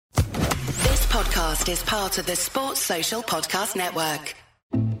podcast is part of the Sports Social Podcast Network.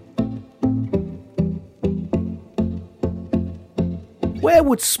 Where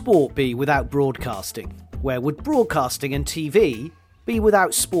would sport be without broadcasting? Where would broadcasting and TV be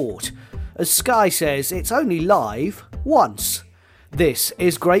without sport? As Sky says, it's only live once. This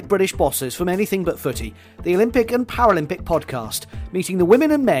is Great British Bosses from Anything But Footy, the Olympic and Paralympic podcast, meeting the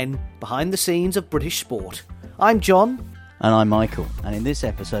women and men behind the scenes of British sport. I'm John. And I'm Michael, and in this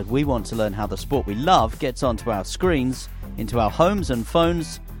episode we want to learn how the sport we love gets onto our screens, into our homes and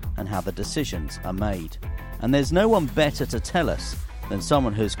phones, and how the decisions are made. And there's no one better to tell us than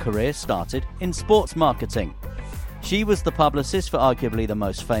someone whose career started in sports marketing. She was the publicist for arguably the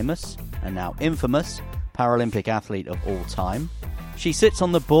most famous, and now infamous, Paralympic athlete of all time. She sits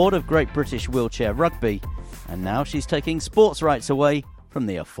on the board of Great British Wheelchair Rugby, and now she's taking sports rights away from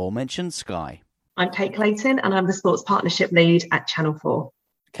the aforementioned Sky. I'm Kate Clayton, and I'm the Sports Partnership Lead at Channel 4.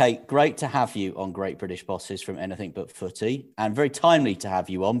 Kate, great to have you on Great British Bosses from Anything But Footy, and very timely to have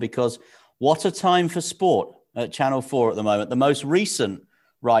you on because what a time for sport at Channel 4 at the moment. The most recent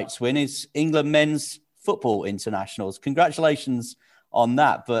rights win is England men's football internationals. Congratulations on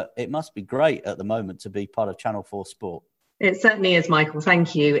that, but it must be great at the moment to be part of Channel 4 sport. It certainly is, Michael.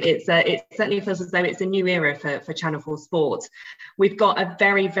 Thank you. It certainly feels as though it's a new era for Channel 4 Sport. We've got a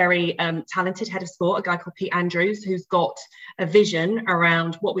very, very talented head of sport, a guy called Pete Andrews, who's got a vision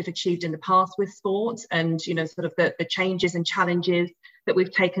around what we've achieved in the past with sport and, you know, sort of the changes and challenges that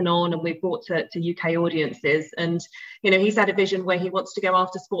we've taken on and we've brought to UK audiences. And, you know, he's had a vision where he wants to go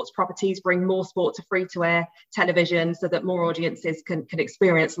after sports properties, bring more sport to free-to-air television so that more audiences can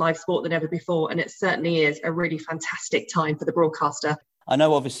experience live sport than ever before. And it certainly is a really fantastic time for the broadcaster. I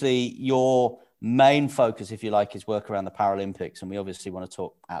know, obviously, your main focus, if you like, is work around the Paralympics. And we obviously want to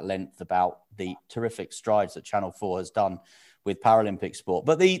talk at length about the terrific strides that Channel 4 has done with Paralympic sport.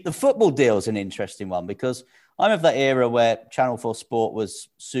 But the football deal is an interesting one because I'm of that era where Channel 4 Sport was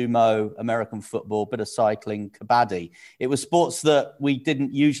sumo, American football, bit of cycling, kabaddi. It was sports that we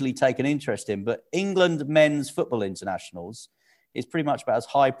didn't usually take an interest in, but England men's football internationals is pretty much about as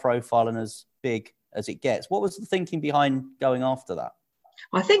high profile and as big as it gets. What was the thinking behind going after that?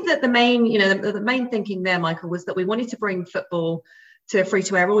 I think that the main thinking there, Michael, was that we wanted to bring football to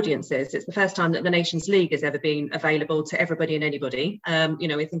free-to-air audiences. It's the first time that the Nations League has ever been available to everybody and anybody. I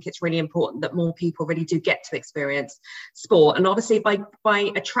think it's really important that more people really do get to experience sport. And obviously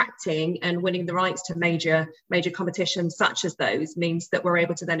by attracting and winning the rights to major competitions such as those means that we're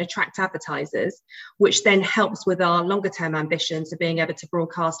able to then attract advertisers, which then helps with our longer term ambitions of being able to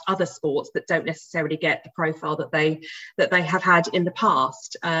broadcast other sports that don't necessarily get the profile that they have had in the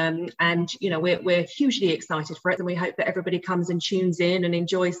past. We're hugely excited for it, and we hope that everybody comes and tunes in and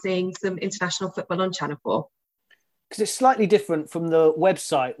enjoy seeing some international football on Channel 4. Because it's slightly different from the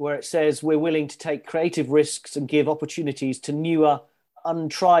website where it says we're willing to take creative risks and give opportunities to newer,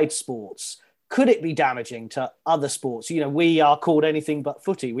 untried sports. Could it be damaging to other sports? You know, we are called Anything But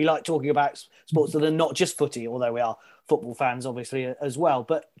Footy. We like talking about sports that are not just footy, although we are football fans, obviously, as well.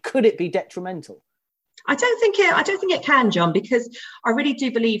 But could it be detrimental? I don't think it can, John, because I really do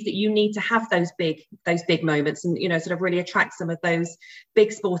believe that you need to have those big moments and, you know, sort of really attract some of those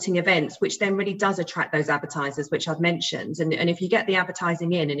big sporting events, which then really does attract those advertisers, which I've mentioned. And if you get the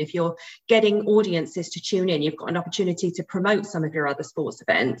advertising in and if you're getting audiences to tune in, you've got an opportunity to promote some of your other sports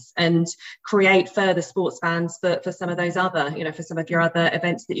events and create further sports fans for some of those other, you know, for some of your other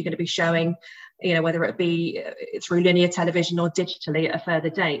events that you're going to be showing, you know, whether it be through linear television or digitally at a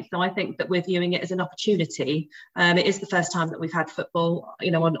further date. So I think that we're viewing it as an opportunity. It is the first time that we've had football, you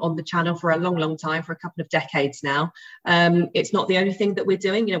know, on the channel for a long time, for a couple of decades now. It's not the only thing that we're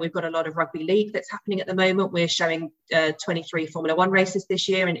doing. You know, we've got a lot of rugby league that's happening at the moment. We're showing 23 Formula One races this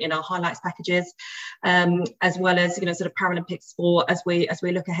year in our highlights packages, as well as, you know, sort of Paralympic sport as we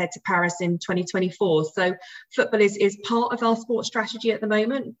look ahead to Paris in 2024. So football is part of our sports strategy at the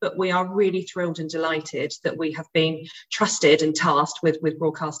moment, but we are really thrilled and delighted that we have been trusted and tasked with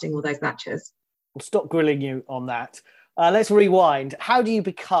broadcasting all those matches. We'll stop grilling you on that. Let's rewind. How do you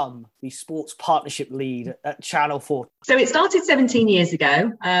become the sports partnership lead at Channel 4? So it started 17 years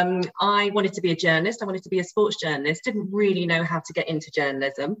ago. I wanted to be a journalist. I wanted to be a sports journalist. Didn't really know how to get into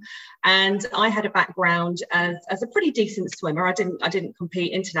journalism. And I had a background as a pretty decent swimmer. I didn't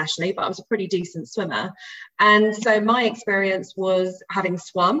compete internationally, but I was a pretty decent swimmer. And so my experience was having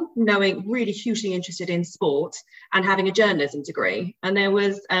swum, knowing really hugely interested in sport and having a journalism degree. And there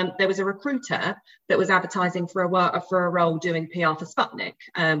was a recruiter that was advertising for for a role doing PR for Sputnik,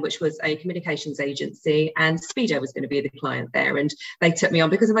 which was a communications agency, and Speedo was going to be the client there. And they took me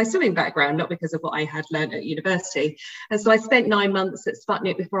on because of my swimming background, not because of what I had learned at university. And so I spent 9 months at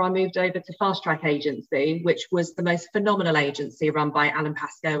Sputnik before I moved over to Fast Track Agency, which was the most phenomenal agency run by Alan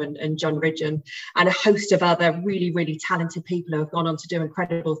Pascoe and John Ridgeon, and a host of other really, really talented people who have gone on to do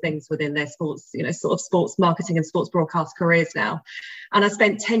incredible things within their sports, sort of sports marketing and sports broadcast careers now. And I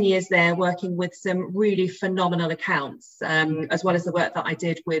spent 10 years there working with some really phenomenal accounts, as well as the work that I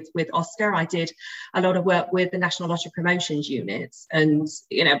did with Oscar. I did a lot of work with the National Lottery Promotions Unit, and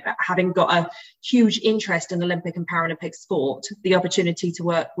having got a huge interest in Olympic and Paralympic sport, the opportunity to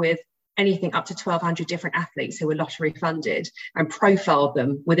work with anything up to 1,200 different athletes who were lottery funded and profiled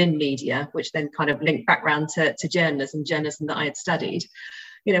them within media, which then kind of linked back round to journalism that I had studied,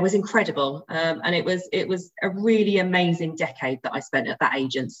 was incredible. And it was a really amazing decade that I spent at that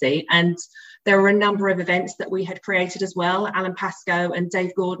agency. And there were a number of events that we had created as well. Alan Pascoe and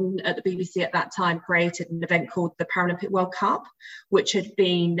Dave Gordon at the BBC at that time created an event called the Paralympic World Cup, which had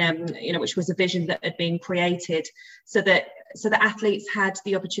been, which was a vision that had been created so that athletes had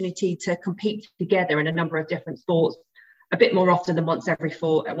the opportunity to compete together in a number of different sports a bit more often than once every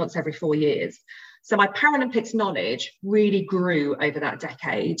 4 years. So my Paralympics knowledge really grew over that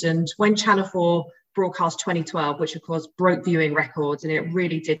decade. And when Channel 4 broadcast 2012, which of course broke viewing records, and it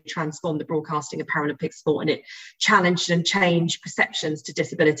really did transform the broadcasting of Paralympic sport, and it challenged and changed perceptions to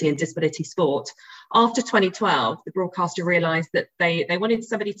disability and disability sport. After 2012, the broadcaster realised that they wanted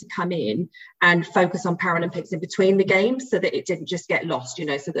somebody to come in and focus on Paralympics in between the games so that it didn't just get lost,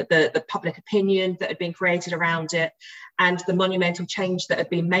 so that the public opinion that had been created around it and the monumental change that had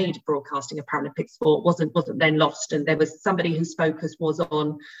been made broadcasting of Paralympic sport wasn't then lost. And there was somebody whose focus was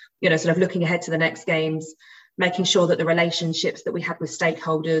on, sort of looking ahead to the next games, making sure that the relationships that we had with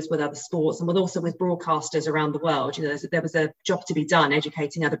stakeholders, with other sports, and also with broadcasters around the world, there was a job to be done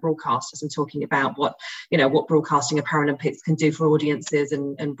educating other broadcasters and talking about what broadcasting of Paralympics can do for audiences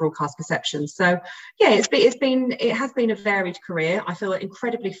and broadcast perceptions. So yeah, it has been a varied career. I feel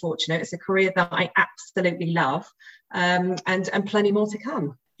incredibly fortunate. It's a career that I absolutely love, and plenty more to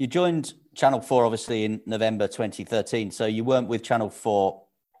come. You joined Channel 4 obviously in November 2013, so you weren't with Channel 4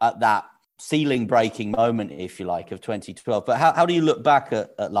 at that ceiling breaking moment, if you like, of 2012. But how do you look back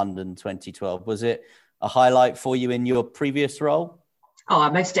at London 2012? Was it a highlight for you in your previous role? Oh,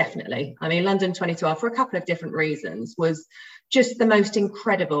 most definitely. I mean, London 2012, for a couple of different reasons, was just the most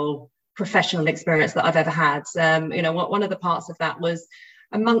incredible professional experience that I've ever had. One of the parts of that was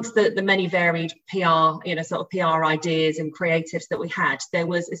amongst the many varied PR, sort of PR ideas and creatives that we had, there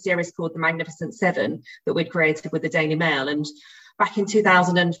was a series called The Magnificent Seven that we'd created with the Daily Mail. And back in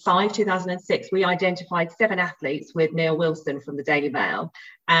 2005, 2006, we identified 7 athletes with Neil Wilson from the Daily Mail,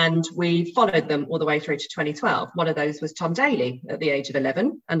 and we followed them all the way through to 2012. One of those was Tom Daley at the age of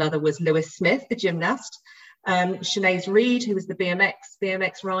 11. Another was Lewis Smith, the gymnast. Sinead Reid, who was the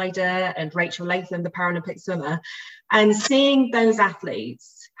BMX rider, and Rachel Latham, the Paralympic swimmer. And seeing those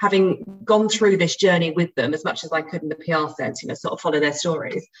athletes, having gone through this journey with them as much as I could in the PR sense, sort of follow their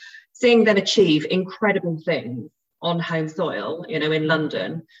stories, seeing them achieve incredible things on home soil, in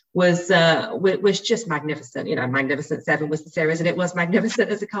London was just magnificent. Magnificent Seven was the series, and it was magnificent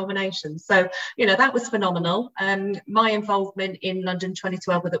as a culmination. So, that was phenomenal. My involvement in London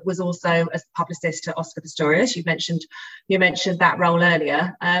 2012 was also as publicist to Oscar Pistorius. You mentioned that role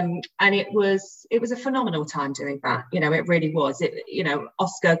earlier, and it was a phenomenal time doing that. It really was.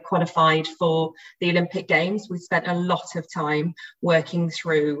 Oscar qualified for the Olympic Games. We spent a lot of time working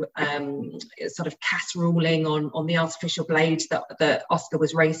through sort of CAS ruling on the artificial blade that Oscar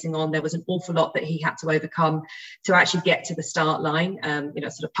was racing on. There was an awful lot that he had to overcome to actually get to the start line.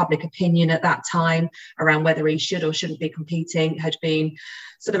 Sort of public opinion at that time around whether he should or shouldn't be competing had been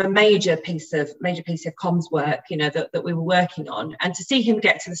sort of a major piece of comms work, that we were working on. And to see him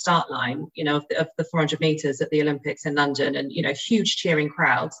get to the start line, of the 400 meters at the Olympics in London, and huge cheering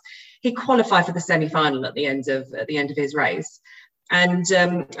crowds, he qualified for the semi-final at the end of his race. And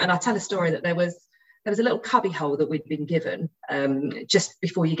I tell a story that there was a little cubby hole that we'd been given just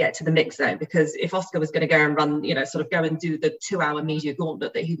before you get to the mix zone, because if Oscar was going to go and run, sort of go and do the 2-hour media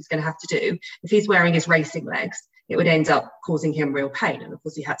gauntlet that he was going to have to do, if he's wearing his racing legs, it would end up causing him real pain. And of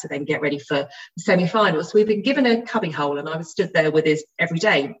course, he had to then get ready for the semi-finals. So we've been given a cubby hole, and I was stood there with his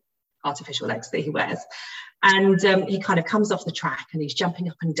everyday artificial legs that he wears. And he kind of comes off the track and he's jumping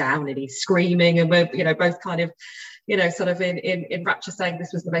up and down and he's screaming, and we're both kind of sort of in rapture, saying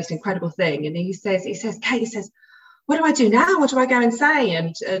this was the most incredible thing. And he says, Kate, what do I do now? What do I go and say?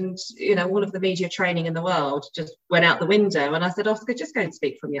 And all of the media training in the world just went out the window. And I said, Oscar, just go and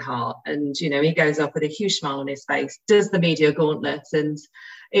speak from your heart. And, he goes up with a huge smile on his face, does the media gauntlet. And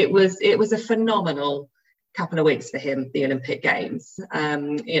it was a phenomenal couple of weeks for him, the Olympic Games,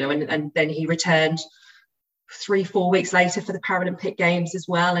 and then he returned 3-4 weeks later for the Paralympic Games as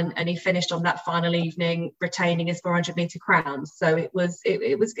well, and he finished on that final evening retaining his 400-meter crown. So it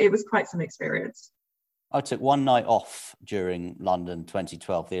was quite some experience. I took one night off during London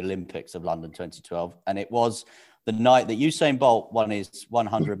 2012, the Olympics of London 2012, and it was the night that Usain Bolt won his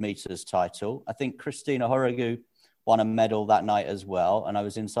 100 meters title. I think Christina Horrigu won a medal that night as well, and I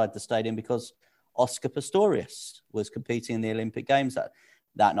was inside the stadium because Oscar Pistorius was competing in the Olympic Games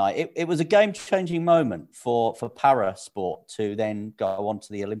that night. It was a game-changing moment for para sport to then go on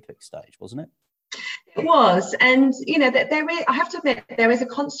to the Olympic stage, wasn't it? It was. And, I have to admit, there is a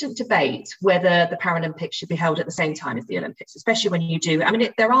constant debate whether the Paralympics should be held at the same time as the Olympics, especially when you do. I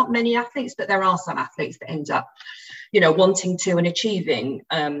mean, there aren't many athletes, but there are some athletes that end up, wanting to and achieving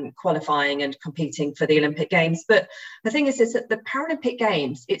qualifying and competing for the Olympic Games. But the thing is that the Paralympic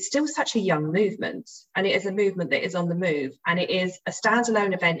Games, it's still such a young movement, and it is a movement that is on the move, and it is a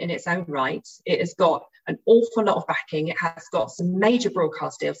standalone event in its own right. It has got an awful lot of backing. It has got some major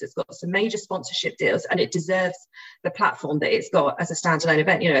broadcast deals. It's got some major sponsorship deals, and it deserves the platform that it's got as a standalone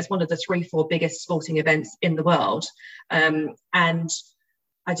event. It's one of the 3-4 biggest sporting events in the world. And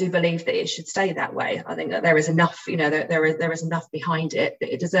I do believe that it should stay that way. I think that there is enough, there is enough behind it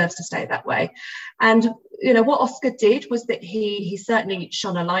that it deserves to stay that way. And, what Oscar did was that he certainly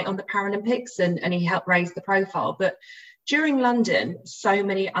shone a light on the Paralympics and he helped raise the profile. But during London, so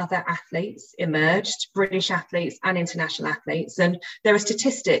many other athletes emerged, British athletes and international athletes. And there are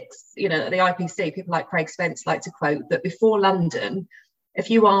statistics, at the IPC, people like Craig Spence like to quote that before London, if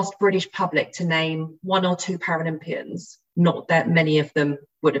you asked British public to name 1 or 2 Paralympians, not that many of them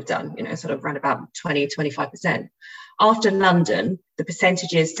would have done, sort of around about 20-25%. After London, the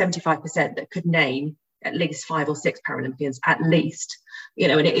percentage is 75% that could name at least 5 or 6 Paralympians, at least,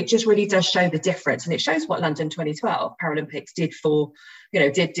 and it just really does show the difference. And it shows what London 2012 Paralympics did for,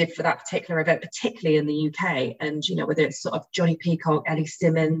 did for that particular event, particularly in the UK. And, whether it's sort of Johnny Peacock, Ellie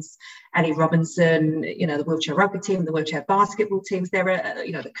Simmons, Ellie Robinson, the wheelchair rugby team, the wheelchair basketball teams, there are,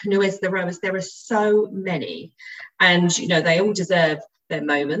 the canoeists, the rowers, there are so many. And, they all deserve their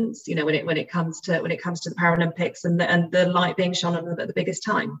moments, when it comes to the Paralympics and the light being shone on them at the biggest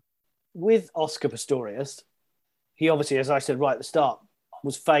time. With Oscar Pistorius, he obviously, as I said right at the start,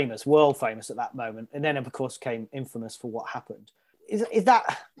 was famous, world famous at that moment, and then of course came infamous for what happened. Is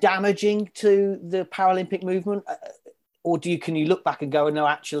that damaging to the Paralympic movement, or can you look back and go, no,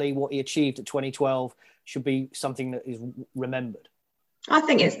 actually, what he achieved at 2012 should be something that is remembered? I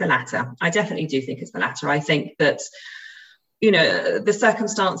think it's the latter. I definitely do think it's the latter. I think that the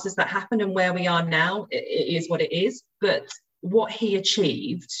circumstances that happened and where we are now, it is what it is, but what he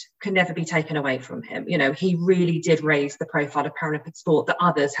achieved can never be taken away from him. He really did raise the profile of Paralympic sport that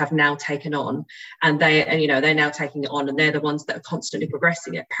others have now taken on, and they're now taking it on, and they're the ones that are constantly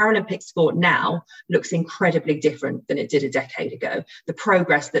progressing it. Paralympic sport now looks incredibly different than it did a decade ago. The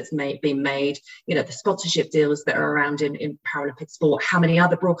progress that's been made, the sponsorship deals that are around in Paralympic sport, how many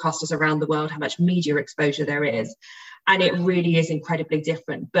other broadcasters around the world, how much media exposure there is. And it really is incredibly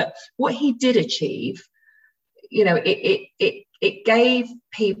different. But what he did achieve, it gave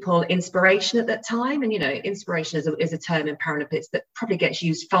people inspiration at that time. And, inspiration is a term in Paralympics that probably gets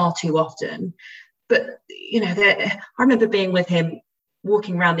used far too often. But, I remember being with him,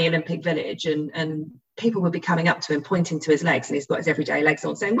 walking around the Olympic Village, and people would be coming up to him, pointing to his legs, and he's got his everyday legs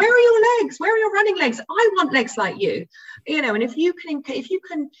on, saying, "Where are your legs? Where are your running legs? I want legs like you." And if you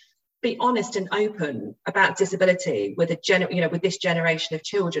can be honest and open about disability with with this generation of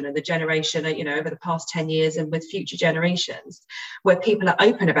children and the generation, over the past 10 years and with future generations, where people are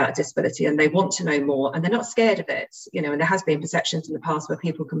open about disability and they want to know more and they're not scared of it, and there has been perceptions in the past where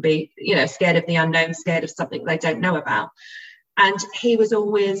people can be, scared of the unknown, scared of something they don't know about. And he was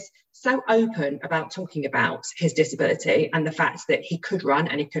always so open about talking about his disability and the fact that he could run,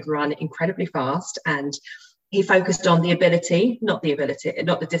 and he could run incredibly fast, and he focused on the ability, not the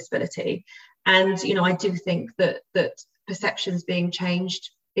disability. And, I do think that perceptions being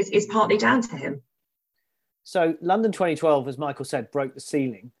changed is partly down to him. So London 2012, as Michael said, broke the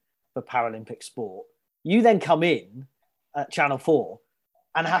ceiling for Paralympic sport. You then come in at Channel 4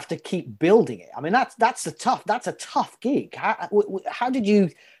 and have to keep building it. I mean, that's a tough gig. How did you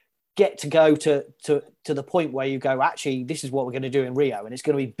get to go to the point where you go, actually, this is what we're going to do in Rio, and it's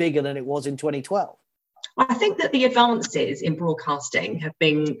going to be bigger than it was in 2012? I think that the advances in broadcasting have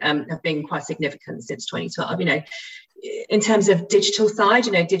been quite significant since 2012. In terms of digital side,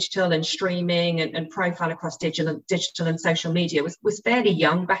 digital and streaming and profile across digital and social media was fairly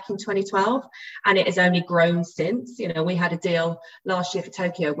young back in 2012, and it has only grown since. We had a deal last year for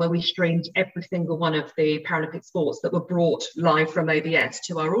Tokyo where we streamed every single one of the Paralympic sports that were brought live from OBS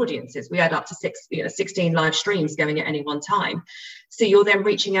to our audiences. We had up to 16 live streams going at any one time. So you're then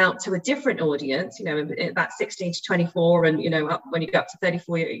reaching out to a different audience, about 16 to 24, and up when you go up to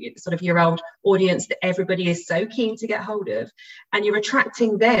 34 sort of year old audience that everybody is so keen to get hold of, and you're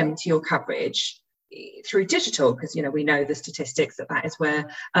attracting them to your coverage through digital, because we know the statistics that is where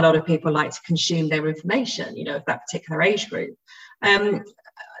a lot of people like to consume their information, of that particular age group.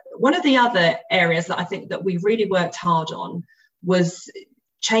 One of the other areas that I think that we really worked hard on was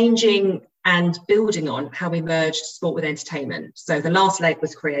changing and building on how we merged sport with entertainment. So the last leg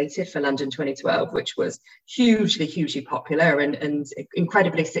was created for London 2012, which was hugely popular and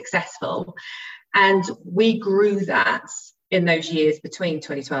incredibly successful. And we grew that in those years between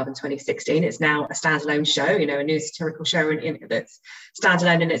 2012 and 2016. It's now a standalone show, a new satirical show that's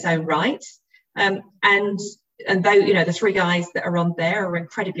standalone in its own right. And though, the three guys that are on there are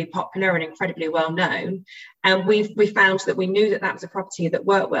incredibly popular and incredibly well known, and we found that we knew that was a property that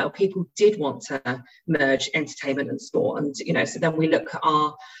worked well. People did want to merge entertainment and sport, and so then we look at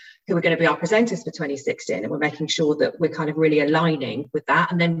who are going to be our presenters for 2016, and we're making sure that we're kind of really aligning with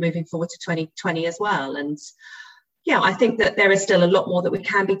that, and then moving forward to 2020 as well. And I think that there is still a lot more that we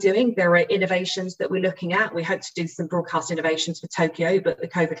can be doing. There are innovations that we're looking at. We hope to do some broadcast innovations for Tokyo, but the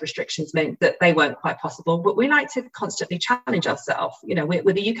COVID restrictions meant that they weren't quite possible. But we like to constantly challenge ourselves.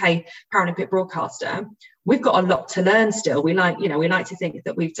 With the UK Paralympic broadcaster, we've got a lot to learn still. We like to think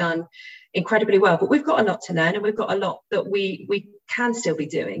that we've done incredibly well, but we've got a lot to learn, and we've got a lot that we can still be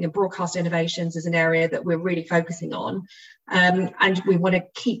doing. And broadcast innovations is an area that we're really focusing on. And we want to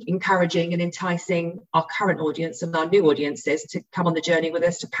keep encouraging and enticing our current audience and our new audiences to come on the journey with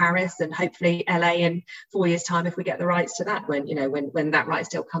us to Paris and hopefully LA in 4 years' time if we get the rights to that when that right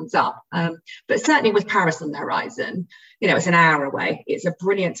still comes up. But certainly with Paris on the horizon, it's an hour away. It's a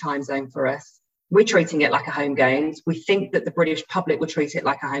brilliant time zone for us. We're treating it like a home games. We think that the British public will treat it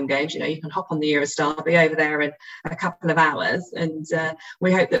like a home games. You can hop on the Eurostar, be over there in a couple of hours, and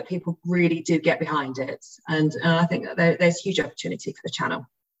we hope that people really do get behind it. And I think that there's huge opportunity for the channel.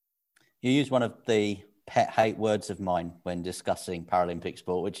 You use one of the pet hate words of mine when discussing Paralympic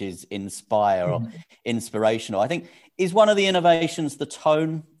sport, which is inspire or inspirational. I think is one of the innovations the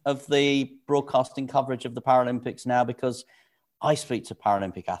tone of the broadcasting coverage of the Paralympics now, because I speak to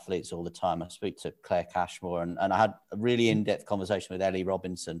Paralympic athletes all the time. I speak to Claire Cashmore, and I had a really in-depth conversation with Ellie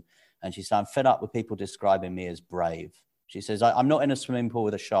Robinson, and she said, I'm fed up with people describing me as brave. She says, I'm not in a swimming pool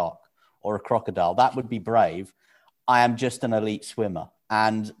with a shark or a crocodile. That would be brave. I am just an elite swimmer.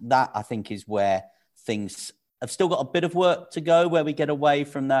 And that, I think, is where things have still got a bit of work to go, where we get away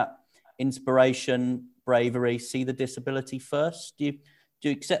from that inspiration, bravery, see the disability first. Do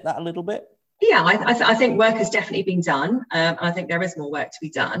you accept that a little bit? Yeah, I think work has definitely been done. I think there is more work to be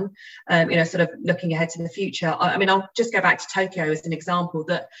done, sort of looking ahead to the future. I'll just go back to Tokyo as an example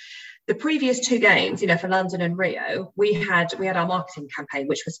that the previous two games, for London and Rio, we had our marketing campaign,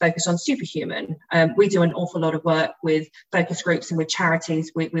 which was focused on superhuman. We do an awful lot of work with focus groups and with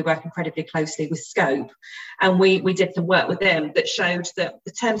charities. We work incredibly closely with Scope, and we did some work with them that showed that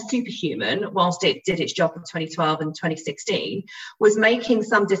the term superhuman, whilst it did its job in 2012 and 2016, was making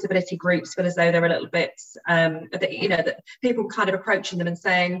some disability groups feel as though they're a little bit, that people kind of approaching them and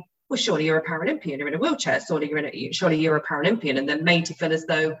saying, well, surely you're a Paralympian, you're in a wheelchair, surely you're a Paralympian, and then made to feel as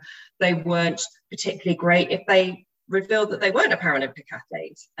though they weren't particularly great if they revealed that they weren't a Paralympic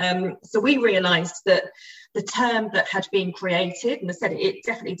athlete. So we realised that the term that had been created, and I said it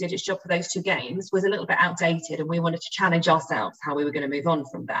definitely did its job for those two games, was a little bit outdated, and we wanted to challenge ourselves how we were going to move on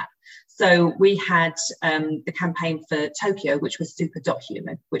from that. So we had the campaign for Tokyo, which was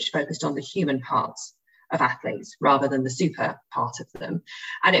Super.Human, which focused on the human parts of athletes rather than the super part of them,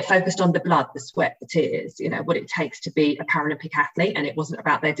 and it focused on the blood, the sweat, the tears, what it takes to be a Paralympic athlete. And it wasn't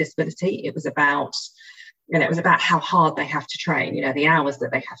about their disability, it was about how hard they have to train, the hours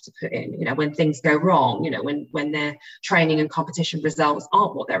that they have to put in, when things go wrong, when their training and competition results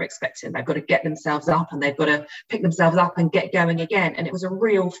aren't what they're expecting, they've got to get themselves up and they've got to pick themselves up and get going again. And it was a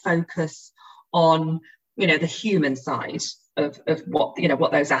real focus on the human side of what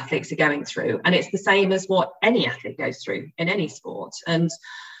those athletes are going through. And it's the same as what any athlete goes through in any sport. And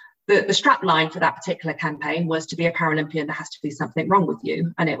the strap line for that particular campaign was, to be a Paralympian, there has to be something wrong with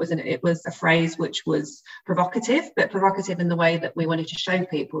you. And it was a phrase which was provocative, but provocative in the way that we wanted to show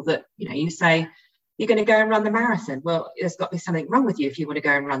people that, you say you're going to go and run the marathon. Well, there's got to be something wrong with you if you want to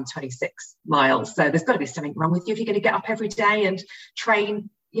go and run 26 miles. So there's got to be something wrong with you if you're going to get up every day and train,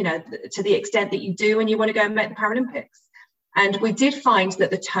 to the extent that you do, and you want to go and make the Paralympics. And we did find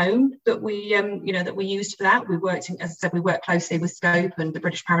that the tone that we, that we used for that, as I said, we worked closely with Scope and the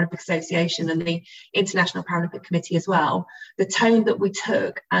British Paralympic Association and the International Paralympic Committee as well. The tone that we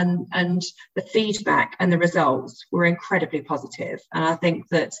took and the feedback and the results were incredibly positive. And I think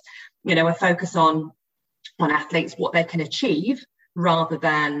that, a focus on athletes, what they can achieve, rather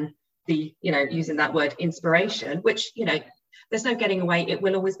than the, using that word inspiration, which, there's no getting away. It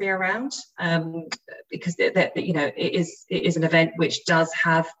will always be around, because it is an event which does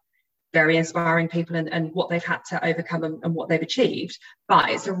have very inspiring people and what they've had to overcome and what they've achieved.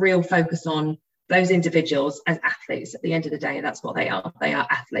 But it's a real focus on those individuals as athletes. At the end of the day, that's what they are. They are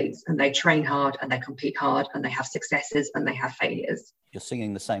athletes, and they train hard and they compete hard and they have successes and they have failures. You're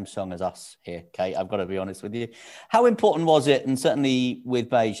singing the same song as us here, Kate. I've got to be honest with you. How important was it, and certainly with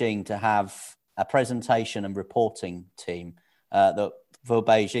Beijing, to have a presentation and reporting team that for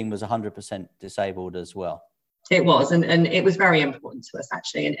Beijing was 100% disabled as well? It was, and it was very important to us,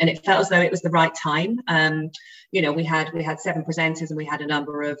 actually, and it felt as though it was the right time. We had 7 presenters and we had a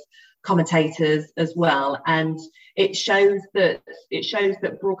number of commentators as well, and it shows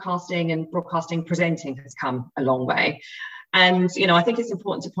that broadcasting and broadcasting presenting has come a long way. And I think it's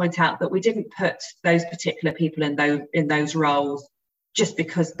important to point out that we didn't put those particular people in those roles just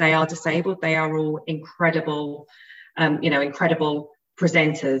because they are disabled. They are all incredible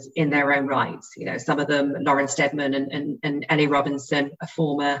presenters in their own rights. Some of them, Lauren Steadman and Ellie Robinson, are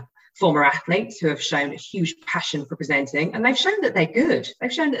former athletes who have shown a huge passion for presenting, and they've shown that they're good.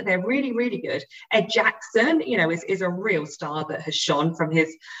 They've shown that they're really, really good. Ed Jackson, is a real star that has shone from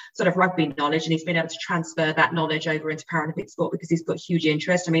his sort of rugby knowledge, and he's been able to transfer that knowledge over into Paralympic sport because he's got huge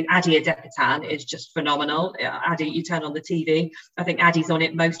interest. I mean, Adi Adepitan is just phenomenal. Adi, you turn on the TV, I think Adi's on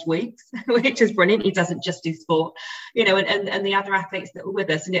it most weeks, which is brilliant. He doesn't just do sport, and the other athletes that were with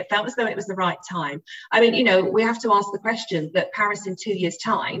us, and it felt as though it was the right time. I mean, we have to ask the question that Paris in 2 years'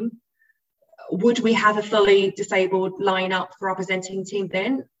 time, would we have a fully disabled lineup for our presenting team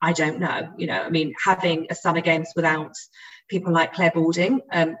then? I don't know. Having a Summer Games without people like Claire Balding,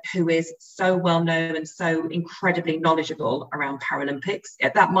 who is so well known and so incredibly knowledgeable around Paralympics,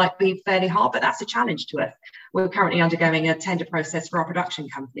 that might be fairly hard, but that's a challenge to us. We're currently undergoing a tender process for our production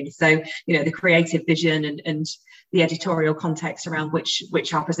company. So, the creative vision and the editorial context around which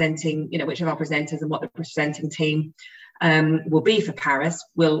are presenting, which of our presenters and what the presenting team will be for Paris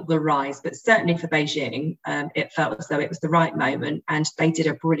will rise. But certainly for Beijing, it felt as though it was the right moment, and they did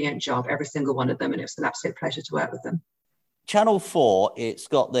a brilliant job, every single one of them, and it was an absolute pleasure to work with them. Channel 4, it's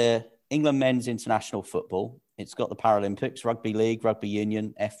got the England men's international football, it's got the Paralympics, rugby league, rugby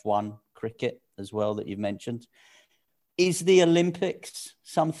union, F1, cricket as well that you've mentioned. Is the Olympics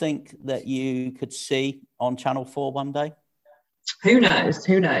something that you could see on Channel 4 one day? Who knows?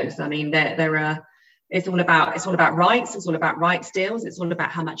 I mean, it's all about rights. It's all about rights deals. It's all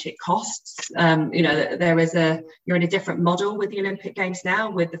about how much it costs. You're in a different model with the Olympic Games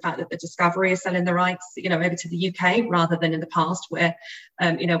now, with the fact that the Discovery is selling the rights, over to the UK, rather than in the past where the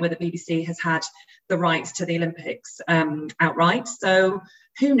BBC has had the rights to the Olympics outright. So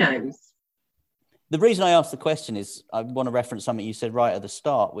who knows? The reason I asked the question is I want to reference something you said right at the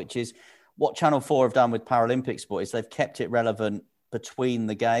start, which is what Channel 4 have done with Paralympic sport is they've kept it relevant between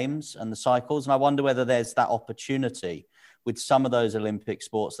the games and the cycles. And I wonder whether there's that opportunity with some of those Olympic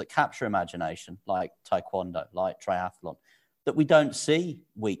sports that capture imagination, like taekwondo, like triathlon, that we don't see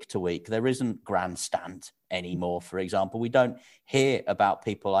week to week. There isn't grandstand anymore, for example. We don't hear about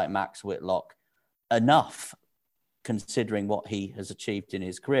people like Max Whitlock enough, considering what he has achieved in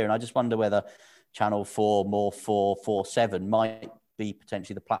his career. And I just wonder whether Channel 4, more 447 might be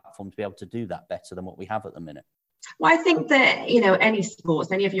potentially the platform to be able to do that better than what we have at the minute. Well, I think that, any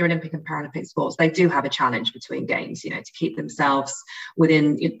sports, any of your Olympic and Paralympic sports, they do have a challenge between games, to keep themselves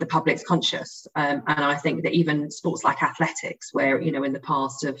within the public's conscious. And I think that even sports like athletics, where, in the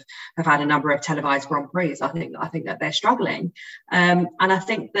past have had a number of televised Grand Prix, I think that they're struggling. And I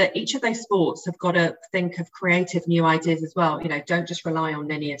think that each of those sports have got to think of creative new ideas as well. Don't just rely on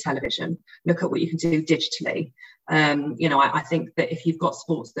linear television. Look at what you can do digitally. I think that if you've got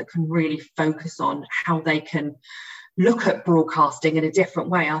sports that can really focus on how they can look at broadcasting in a different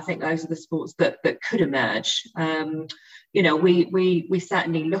way, I think those are the sports that could emerge. We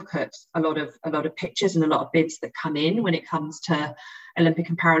certainly look at a lot of pictures and a lot of bids that come in when it comes to Olympic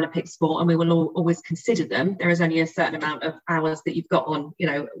and Paralympic sport, and we will always consider them. There is only a certain amount of hours that you've got on,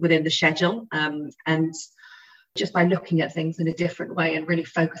 within the schedule, and just by looking at things in a different way and really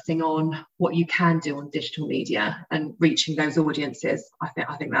focusing on what you can do on digital media and reaching those audiences, I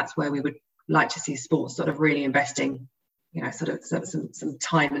think that's where we would like to see sports sort of really investing, sort of some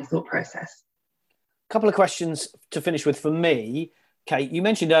time and thought process. A couple of questions to finish with for me. Kate, you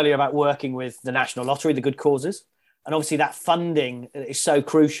mentioned earlier about working with the National Lottery, the good causes, and obviously that funding is so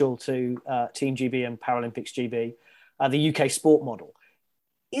crucial to Team GB and Paralympics GB, the UK sport model.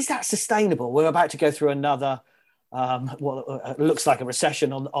 Is that sustainable? We're about to go through another, it looks like a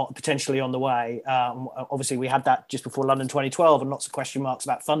recession potentially on the way. Obviously, we had that just before London 2012 and lots of question marks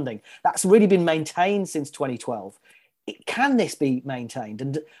about funding. That's really been maintained since 2012. Can this be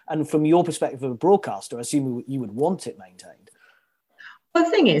maintained? And from your perspective of a broadcaster, I assume you would want it maintained. Well,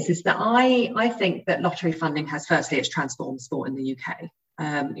 the thing is that I think that lottery funding has, firstly, it's transformed sport in the UK.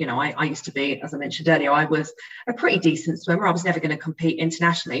 I used to be, as I mentioned earlier, I was a pretty decent swimmer. I was never going to compete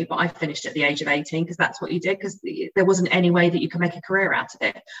internationally, but I finished at the age of 18 because that's what you did, because there wasn't any way that you could make a career out of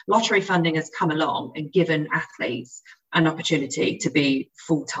it. Lottery funding has come along and given athletes an opportunity to be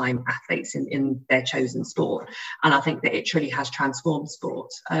full-time athletes in their chosen sport. And I think that it truly has transformed sport.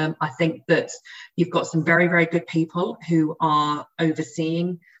 I think that you've got some very, very good people who are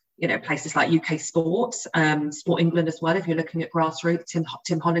overseeing places like UK Sport, Sport England as well. If you're looking at grassroots,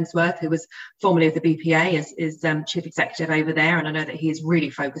 Tim Hollingsworth, who was formerly of the BPA, is chief executive over there. And I know that he is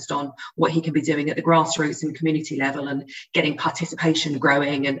really focused on what he can be doing at the grassroots and community level and getting participation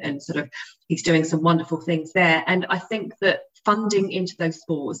growing and sort of, he's doing some wonderful things there. And I think that funding into those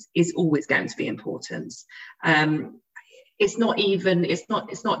sports is always going to be important. It's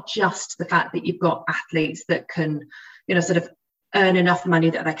not just the fact that you've got athletes that can, sort of earn enough money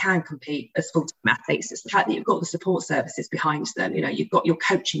that they can compete as full-time athletes. It's the fact that you've got the support services behind them. You've got your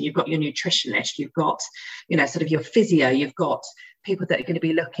coaching, you've got your nutritionist, you've got, sort of your physio, you've got people that are going to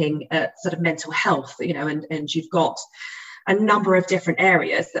be looking at sort of mental health, and you've got a number of different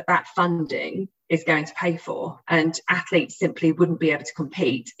areas that funding is going to pay for. And athletes simply wouldn't be able to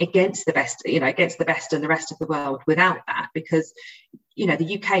compete against the best, against the best and the rest of the world without that, because,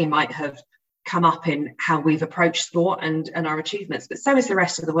 the UK might have come up in how we've approached sport and our achievements, but so is the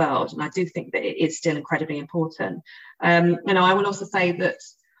rest of the world. And I do think that it is still incredibly important. I will also say that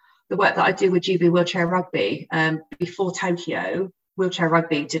the work that I do with GB Wheelchair Rugby, before Tokyo, wheelchair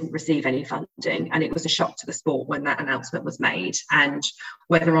rugby didn't receive any funding, and it was a shock to the sport when that announcement was made. And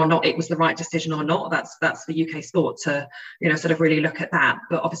whether or not it was the right decision or not, that's for UK Sport to, sort of really look at that.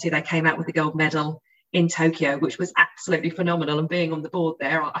 But obviously they came out with the gold medal in Tokyo, which was absolutely phenomenal. And being on the board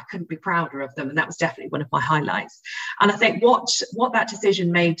there, I couldn't be prouder of them. And that was definitely one of my highlights. And I think what that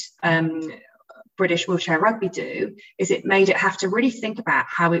decision made British Wheelchair Rugby do is it made it have to really think about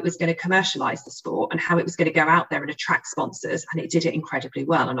how it was going to commercialise the sport and how it was going to go out there and attract sponsors. And it did it incredibly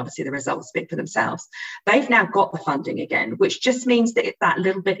well. And obviously the results speak for themselves. They've now got the funding again, which just means that it's that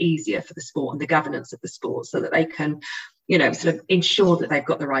little bit easier for the sport and the governance of the sport, so that they can sort of ensure that they've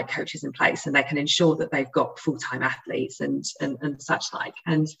got the right coaches in place, and they can ensure that they've got full-time athletes and such like.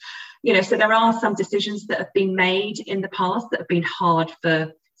 And, so there are some decisions that have been made in the past that have been hard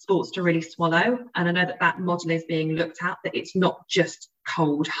for sports to really swallow. And I know that model is being looked at, that it's not just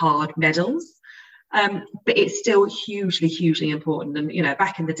cold, hard medals, but it's still hugely, hugely important. And,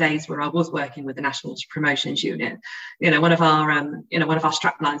 back in the days where I was working with the National Promotions Unit, one of our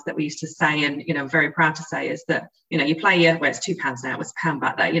strap lines that we used to say, and, very proud to say, is that, you play it's £2 now, it was £1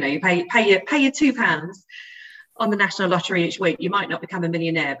 back there, you pay your £2 on the National Lottery each week. You might not become a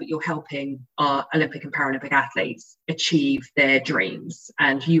millionaire, but you're helping our Olympic and Paralympic athletes achieve their dreams.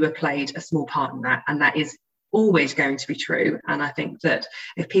 And you have played a small part in that. And that is always going to be true. And I think that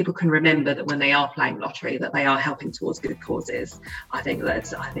if people can remember that when they are playing lottery, that they are helping towards good causes, I think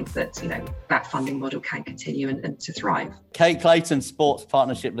that that funding model can continue and to thrive. Kate Clayton, Sports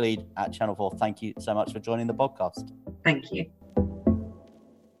Partnership Lead at Channel 4. Thank you so much for joining the podcast. Thank you.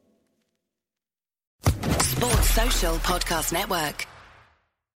 Sports Social Podcast Network.